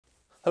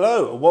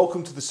Hello and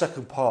welcome to the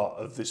second part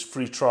of this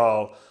free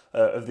trial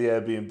of the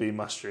Airbnb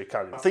Mastery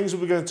Academy. Things that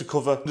we're going to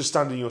cover: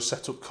 understanding your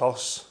setup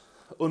costs,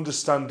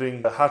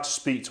 understanding how to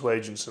speak to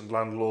agents and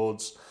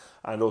landlords,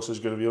 and also is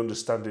going to be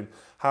understanding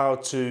how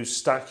to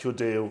stack your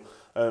deal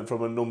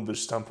from a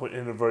numbers standpoint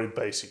in a very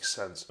basic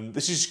sense. And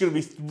this is going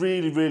to be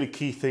really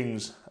key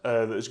things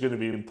that is going to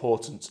be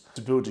important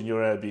to building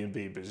your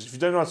Airbnb business. If you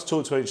don't know how to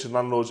talk to agents and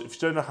landlords, if you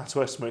don't know how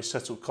to estimate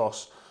setup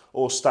costs,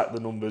 or stack the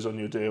numbers on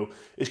your deal,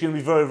 it's going to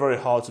be very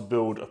hard to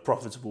build a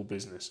profitable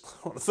business.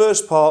 The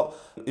first part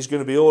is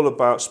going to be all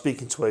about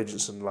speaking to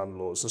agents and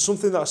landlords. And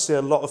something that I see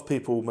a lot of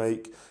people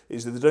make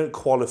is that they don't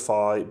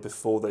qualify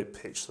before they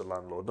pitch the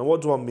landlord. Now,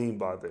 what do I mean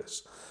by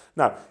this?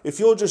 Now, if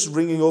you're just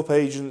ringing up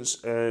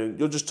agents and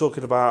you're just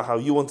talking about how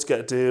you want to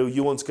get a deal,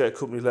 you want to get a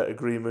company-let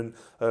agreement,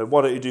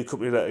 why don't you do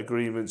company-let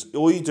agreements?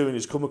 All you're doing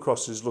is come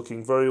across as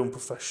looking very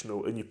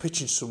unprofessional, and you're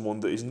pitching someone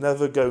that is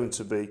never going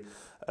to be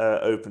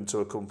open to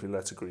a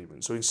company-let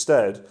agreement. So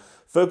instead,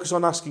 focus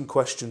on asking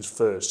questions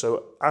first.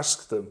 So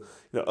ask them,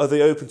 are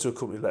they open to a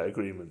company-let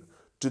agreement?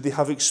 Do they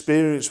have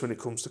experience when it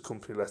comes to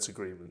company-let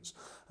agreements?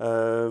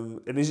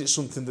 And is it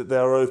something that they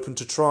are open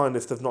to trying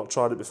if they've not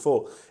tried it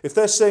before? If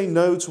they're saying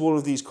no to all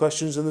of these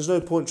questions, then there's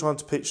no point trying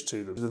to pitch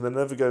to them, then they're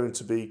never going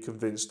to be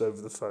convinced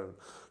over the phone.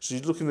 So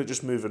you're looking at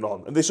just moving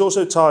on. And this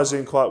also ties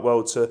in quite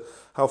well to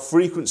how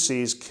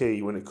frequency is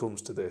key when it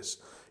comes to this.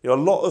 A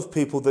lot of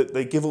people that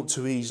they give up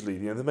too easily.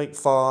 They make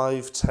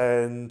 5,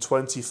 10,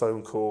 20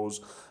 phone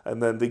calls,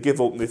 and then they give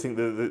up and they think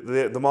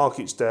that the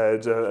market's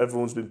dead,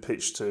 everyone's been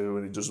pitched to,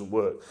 and it doesn't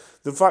work.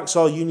 The facts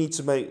are you need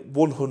to make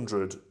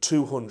 100,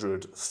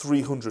 200,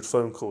 300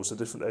 phone calls to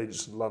different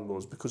agents and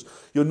landlords, because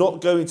you're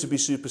not going to be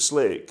super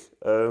slick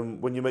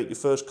when you make your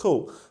first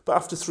call. But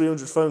after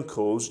 300 phone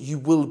calls, you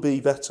will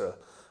be better.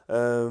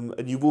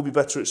 And you will be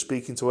better at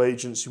speaking to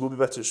agents, you will be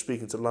better at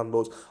speaking to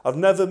landlords. I've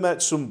never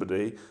met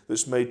somebody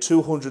that's made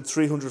 200,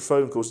 300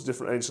 phone calls to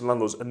different agents and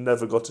landlords and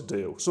never got a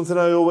deal. Something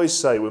I always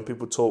say when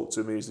people talk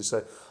to me is they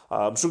say,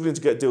 I'm struggling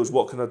to get deals,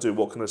 what can I do,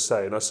 what can I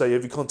say? And I say,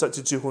 have you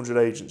contacted 200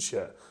 agents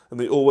yet? And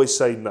they always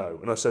say no.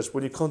 And I says,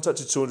 when you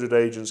contacted 200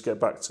 agents, get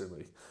back to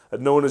me.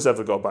 And no one has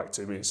ever got back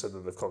to me and said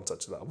that they've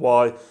contacted that.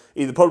 Why?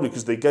 Either probably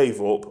because they gave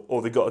up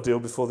or they got a deal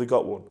before they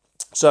got one.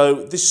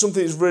 So this is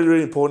something that's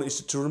really important,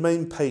 is to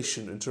remain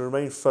patient and to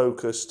remain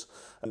focused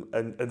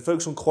and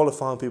focus on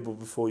qualifying people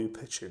before you're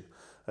pitching.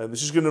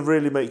 This is going to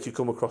really make you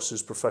come across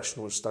as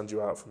professional and stand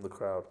you out from the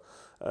crowd.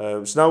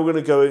 So now we're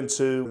going to go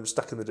into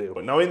stacking the deal.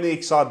 Now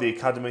inside the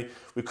Academy,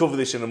 we cover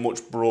this in a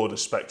much broader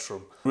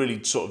spectrum.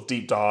 Really sort of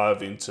deep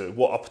dive into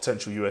what our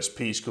potential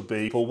USPs could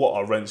be, or what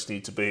our rents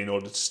need to be in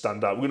order to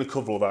stand out. We're going to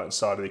cover all that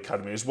inside of the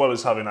Academy, as well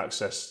as having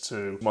access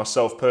to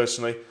myself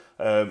personally,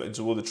 and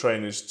to all the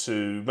trainers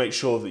to make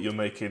sure that you're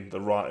making the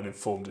right and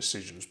informed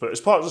decisions. But as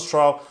part of this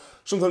trial,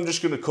 something I'm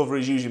just going to cover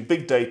is using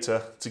big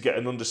data to get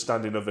an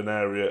understanding of an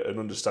area and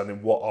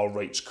understanding what our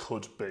rates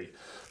could be.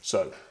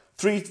 So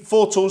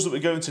 4 tools that we're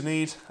going to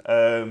need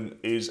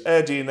is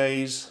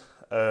AirDNA's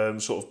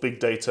sort of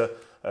big data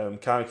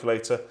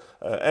calculator,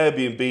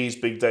 Airbnb's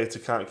big data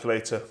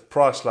calculator,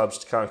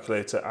 PriceLab's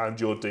calculator, and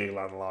your deal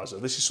analyzer.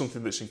 This is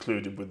something that's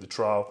included with the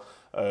trial,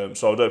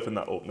 so I would open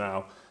that up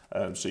now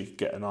so you can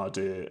get an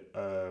idea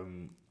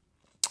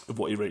of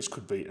what your rates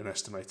could be and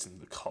estimating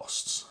the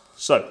costs.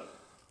 So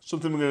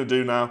something we're going to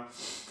do now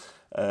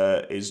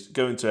is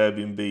go into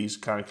Airbnb's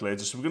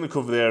calculator. So we're going to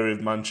cover the area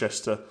of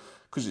Manchester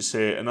because it's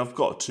here, and I've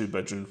got a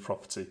 2-bedroom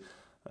property.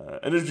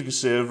 And as you can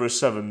see, over a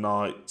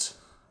 7-night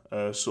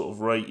sort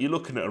of rate, you're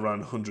looking at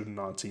around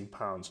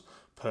 £119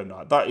 per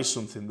night. That is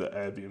something that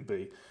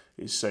Airbnb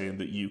is saying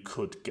that you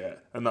could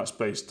get, and that's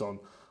based on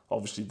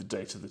obviously the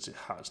data that it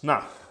has.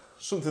 Now,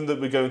 something that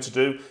we're going to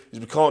do is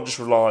we can't just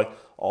rely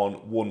on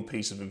one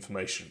piece of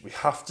information. We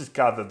have to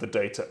gather the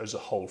data as a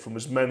whole from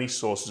as many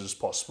sources as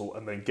possible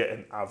and then get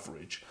an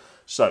average.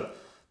 So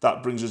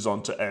that brings us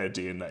on to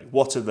AirDNA.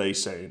 What are they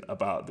saying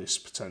about this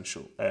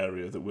potential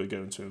area that we're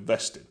going to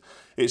invest in?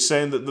 It's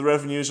saying that the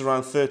revenue is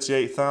around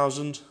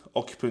 38,000,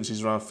 occupancy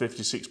is around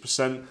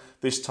 56%.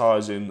 This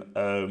ties in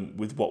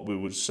with what we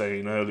were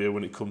saying earlier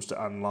when it comes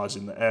to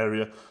analysing the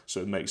area, so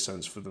it makes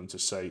sense for them to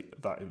say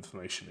that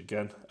information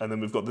again. And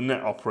then we've got the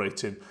net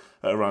operating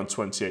at around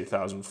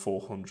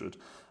 28,400.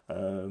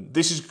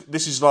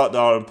 This is like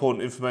our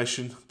important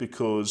information,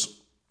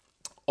 because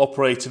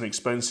operating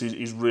expenses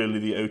is really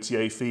the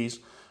OTA fees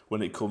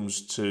when it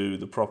comes to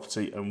the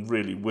property, and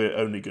really we're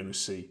only going to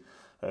see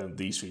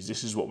these fees.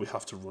 This is what we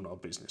have to run our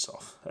business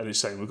off. And it's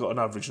saying we've got an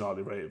average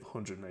nightly rate of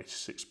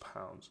 £186.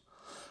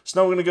 So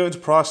now we're going to go into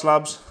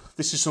PriceLabs.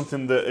 This is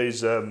something that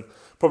is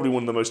probably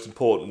one of the most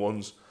important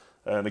ones.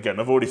 And again,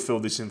 I've already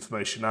filled this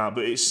information out,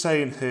 but it's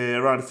saying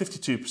here around a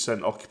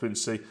 52%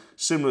 occupancy,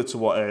 similar to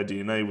what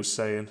AirDNA was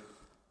saying.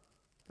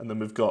 And then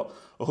we've got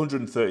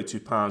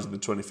 £132 in the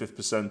 25th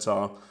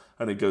percentile,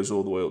 and it goes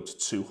all the way up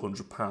to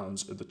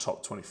 £200 at the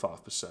top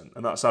 25%.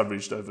 And that's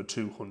averaged over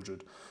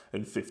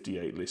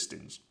 258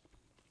 listings.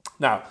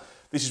 Now,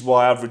 This is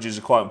why averages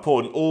are quite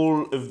important.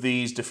 All of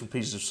these different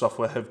pieces of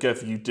software have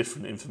given you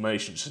different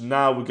information. So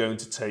now we're going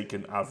to take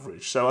an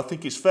average. So I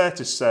think it's fair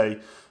to say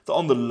that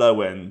on the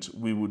low end,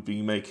 we would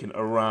be making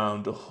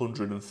around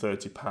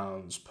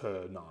 £130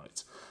 per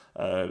night.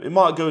 It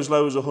might go as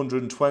low as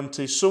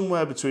 120,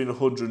 somewhere between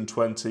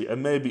 120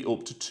 and maybe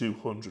up to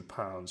 £200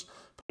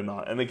 per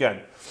night. And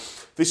again,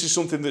 this is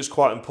something that's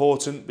quite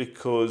important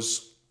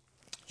because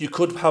you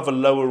could have a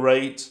lower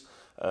rate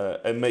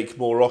and make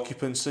more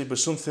occupancy, but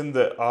something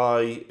that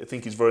I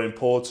think is very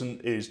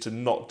important is to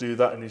not do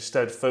that and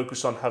instead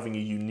focus on having a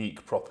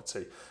unique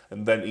property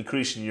and then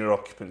increasing your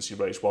occupancy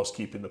rates whilst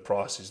keeping the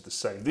prices the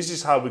same. This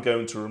is how we're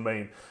going to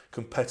remain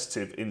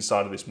competitive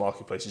inside of this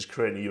marketplace, is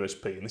creating a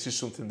USP, and this is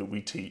something that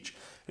we teach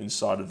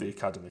inside of the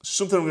academy.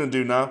 So something I'm going to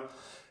do now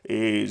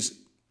is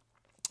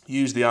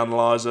use the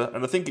analyzer,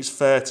 and I think it's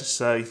fair to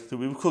say that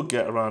we could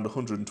get around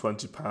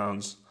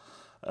 £120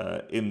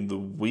 in the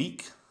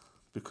week,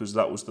 because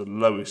that was the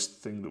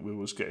lowest thing that we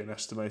was getting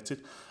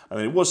estimated. And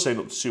it was saying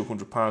up to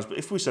 £200, but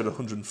if we said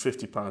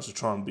 £150 to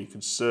try and be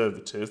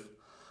conservative,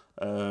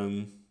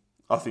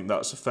 I think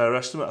that's a fair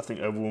estimate. I think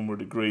everyone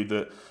would agree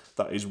that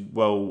that is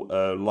well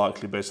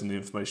likely based on the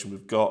information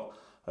we've got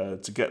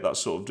to get that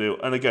sort of deal.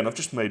 And again, I've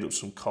just made up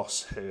some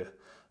costs here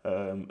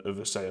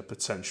of, say, a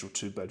potential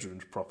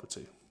 2-bedroom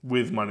property,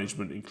 with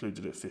management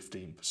included at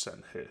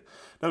 15% here.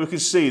 Now we can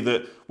see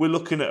that we're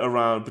looking at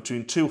around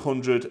between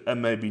 £200 and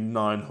maybe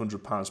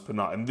 £900 per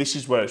night. And this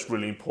is where it's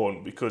really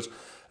important because,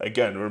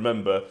 again,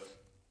 remember,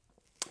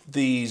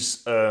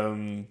 these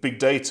big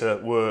data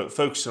were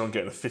focusing on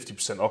getting a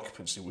 50%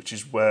 occupancy, which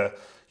is where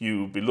you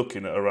will be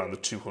looking at around the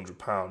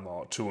 £200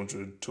 mark,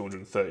 £200,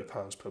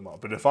 £230 per month.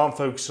 But if I'm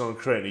focusing on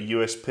creating a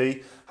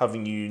USP,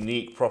 having a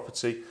unique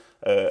property,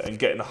 and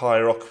getting a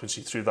higher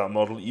occupancy through that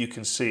model, you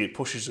can see it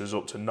pushes us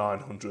up to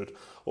 £900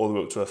 all the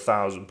way up to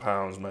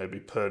 £1,000 maybe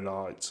per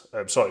night,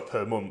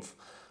 per month,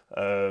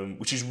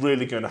 which is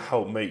really going to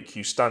help make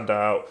you stand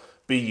out,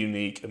 be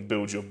unique and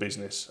build your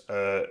business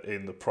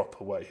in the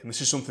proper way. And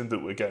this is something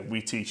that, again,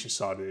 we teach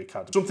inside the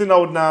academy. Something I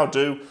would now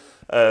do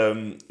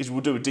is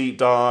we'll do a deep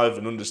dive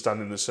and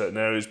understanding the certain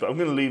areas, but I'm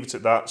going to leave it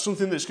at that.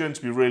 Something that's going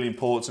to be really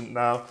important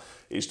now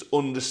is to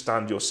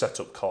understand your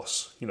setup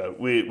costs. You know,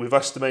 we've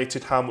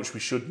estimated how much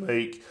we should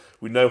make,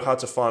 we know how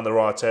to find the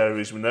right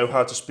areas, we know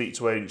how to speak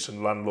to agents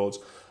and landlords,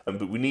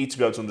 but we need to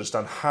be able to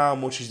understand how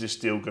much is this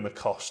deal going to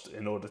cost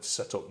in order to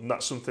set up. And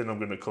that's something I'm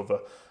going to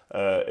cover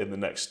in the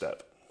next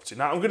step. So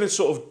now I'm going to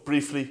sort of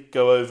briefly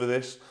go over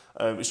this.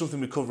 It's something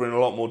we cover in a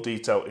lot more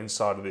detail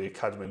inside of the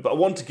academy, but I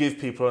want to give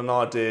people an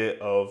idea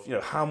of, you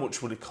know, how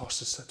much would it cost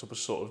to set up a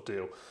sort of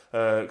deal,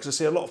 because I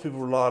see a lot of people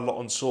rely a lot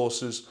on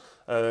sources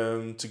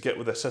to get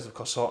with their setup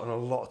costs out, and a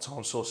lot of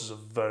times sources are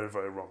very,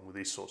 very wrong with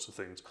these sorts of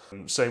things.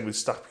 Same with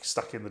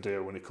stacking the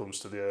deal when it comes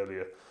to the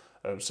earlier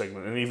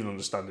segment, and even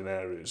understanding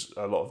areas.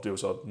 A lot of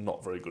deals are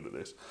not very good at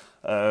this.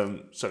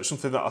 So it's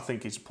something that I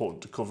think is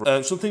important to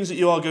cover. Some things that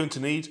you are going to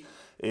need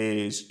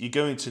is you're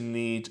going to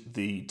need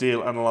the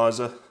deal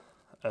analyzer.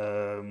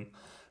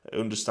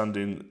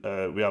 Understanding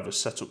we have a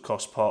setup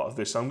cost part of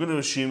this. I'm going to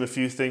assume a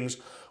few things.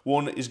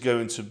 One is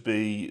going to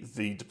be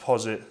the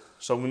deposit.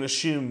 So I'm going to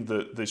assume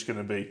that there's going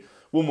to be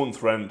 1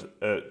 month rent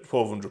at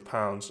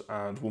 £1,200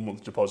 and 1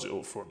 month deposit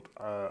up front.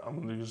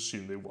 I'm going to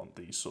assume they want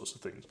these sorts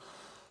of things.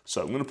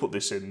 So I'm going to put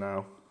this in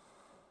now.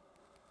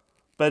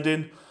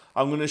 Bedding.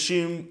 I'm going to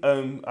assume,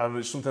 and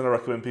it's something I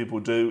recommend people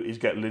do, is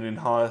get linen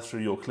hire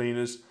through your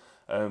cleaners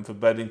for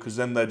bedding, because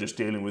then they're just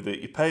dealing with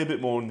it. You pay a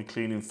bit more on the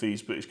cleaning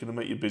fees, but it's going to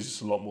make your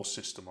business a lot more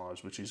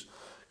systemised, which is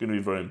going to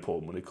be very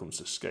important when it comes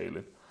to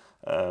scaling.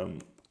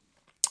 And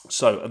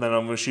then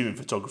I'm assuming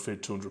photography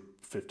at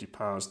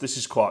 £250. This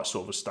is quite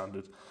sort of a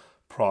standard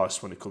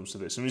price when it comes to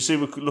this. And you see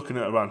we're looking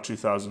at around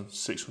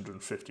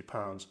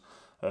 £2,650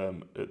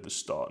 at the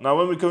start. Now,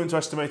 when we go into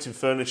estimating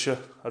furniture,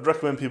 I'd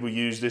recommend people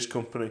use this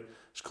company.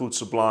 It's called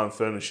Sublime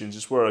Furnishings.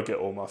 It's where I get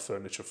all my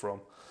furniture from.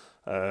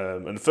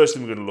 And the first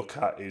thing we're going to look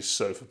at is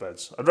sofa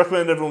beds. I'd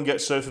recommend everyone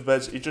get sofa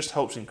beds. It just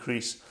helps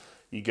increase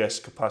your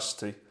guest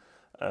capacity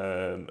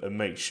and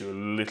makes you a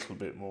little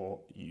bit more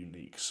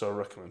unique. So I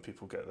recommend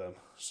people get them.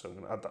 So I'm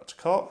going to add that to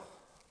cart.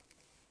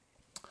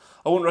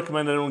 I wouldn't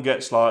recommend anyone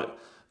gets like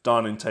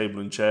dining table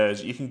and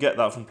chairs. You can get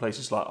that from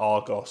places like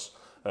Argos,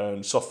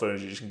 and soft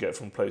furniture you can get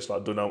from places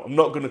like Dunelm. I'm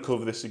not going to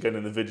cover this again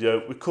in the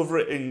video. We cover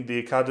it in the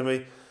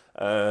academy,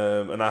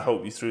 and I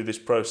help you through this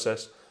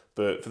process.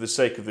 But for the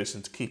sake of this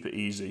and to keep it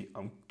easy,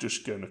 I'm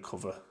just going to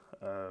cover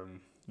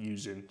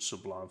using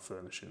Sublime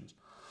Furnishings.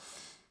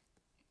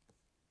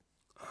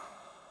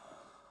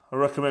 I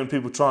recommend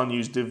people try and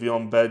use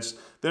Divion beds.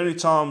 The only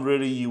time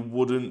really you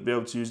wouldn't be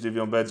able to use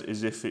Divion beds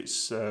is if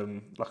it's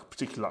like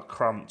particularly like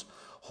cramped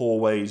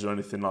hallways or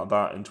anything like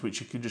that, into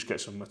which you can just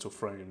get some metal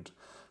framed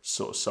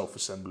sort of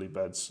self-assembly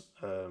beds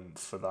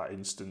for that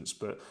instance.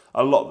 But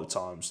a lot of the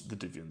times the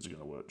Divions are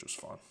going to work just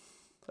fine.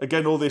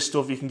 Again, all this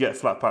stuff you can get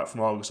flat pack from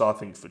Argos, I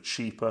think, for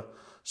cheaper.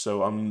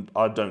 So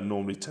I don't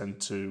normally tend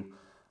to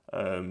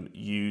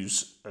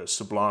use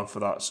Sublime for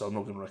that, so I'm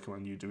not going to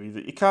recommend you do either.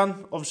 You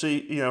can,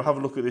 obviously, have a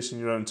look at this in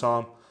your own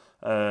time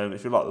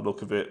If you like the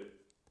look of it,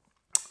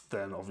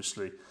 then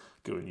obviously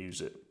go and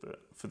use it.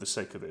 But for the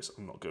sake of this,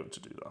 I'm not going to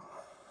do that.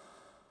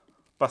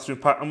 Bathroom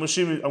pack, I'm going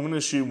to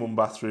assume one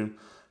bathroom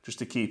just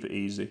to keep it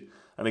easy.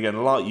 And again, I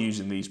like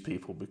using these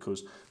people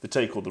because they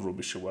take all the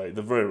rubbish away.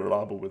 They're very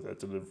reliable with their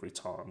delivery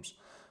times.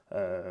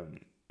 And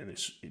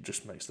it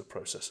just makes the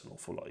process an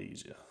awful lot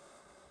easier.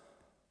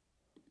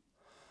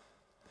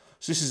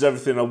 So this is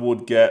everything I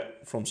would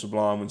get from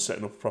Sublime when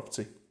setting up a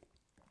property.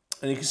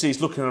 And you can see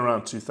it's looking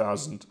around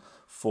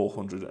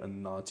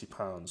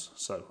 £2,490.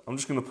 So I'm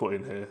just going to put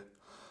in here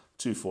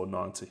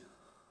 £2,490.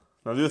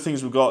 Now the other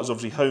things we've got is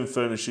obviously home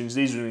furnishings.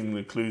 These are going to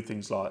include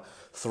things like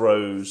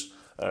throws,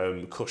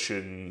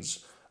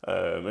 cushions,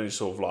 any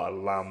sort of like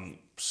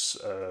lamps,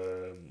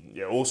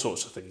 all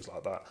sorts of things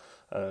like that.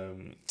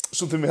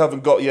 Something we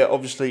haven't got yet,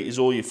 obviously, is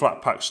all your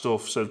flat pack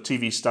stuff. So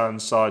TV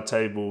stands, side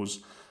tables,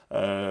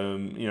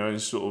 any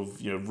sort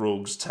of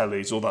rugs,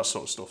 tellies, all that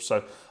sort of stuff.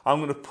 So I'm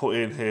going to put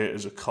in here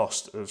as a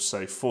cost of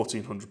say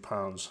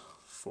 £1,400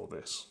 for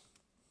this.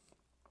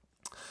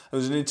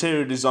 As an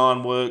interior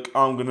design work,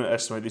 I'm going to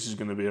estimate this is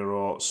going to be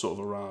sort of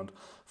around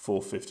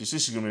 £450. So this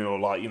is going to be all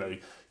like,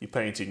 you're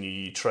painting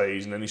your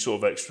trays and any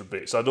sort of extra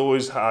bits. I'd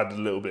always add a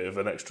little bit of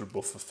an extra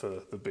buffer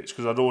for the bits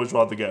because I'd always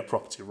rather get a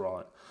property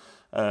right.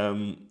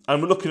 And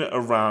we're looking at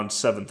around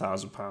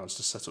 £7,000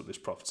 to set up this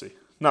property.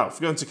 Now, if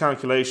we go into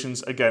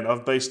calculations, again,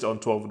 I've based it on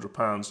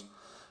 £1,200.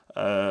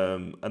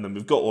 And then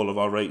we've got all of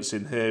our rates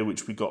in here,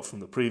 which we got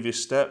from the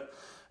previous step.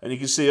 And you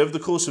can see over the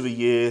course of a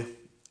year,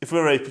 if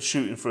we're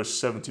shooting for a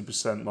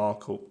 70%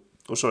 markup,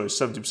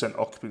 70%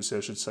 occupancy, I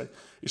should say,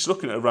 it's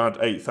looking at around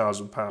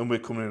 £8,000 and we're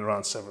coming in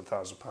around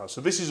 £7,000. So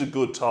this is a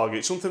good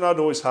target. Something I'd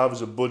always have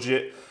as a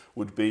budget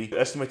would be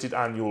estimated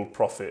annual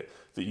profit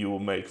that you will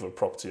make of a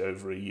property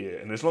over a year.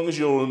 And as long as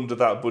you're under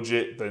that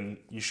budget, then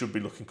you should be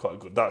looking quite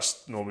good.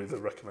 That's normally the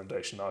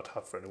recommendation I'd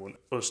have for anyone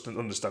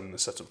understanding the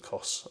setup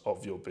costs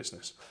of your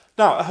business.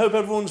 Now, I hope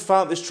everyone's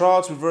found this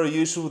trial to be very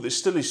useful. There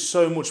still is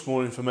so much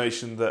more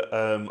information that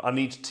I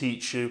need to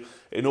teach you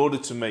in order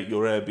to make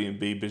your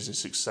Airbnb business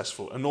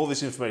successful. And all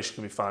this information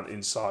can be found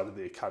inside of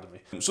the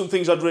academy. Some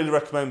things I'd really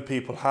recommend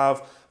people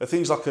have are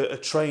things like a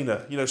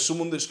trainer,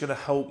 someone that's going to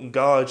help and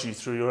guide you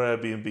through your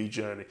Airbnb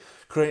journey.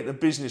 Creating a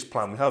business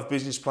plan. We have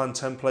business plan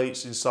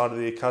templates inside of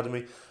the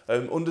academy.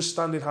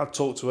 Understanding how to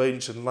talk to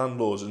agents and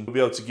landlords, and we'll be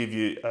able to give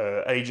you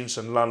agents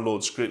and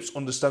landlord scripts,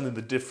 understanding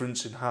the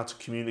difference in how to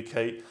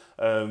communicate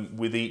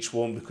with each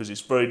one, because it's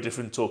very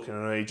different talking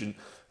to an agent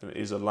than it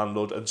is a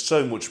landlord, and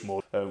so much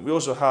more. We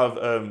also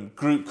have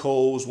group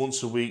calls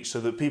once a week so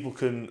that people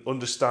can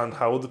understand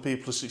how other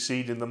people are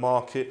succeeding in the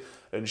market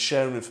and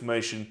sharing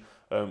information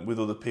with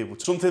other people.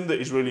 Something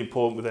that is really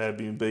important with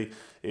Airbnb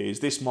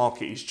is this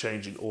market is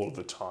changing all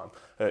the time.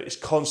 It's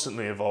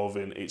constantly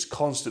evolving, it's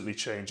constantly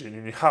changing,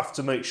 and you have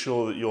to make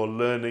sure that you're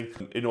learning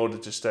in order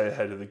to stay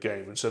ahead of the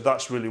game. And so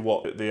that's really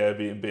what the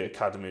Airbnb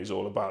Academy is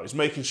all about, is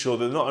making sure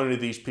that not only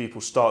these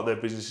people start their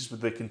businesses,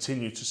 but they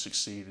continue to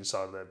succeed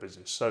inside of their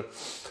business. So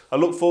I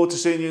look forward to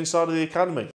seeing you inside of the Academy.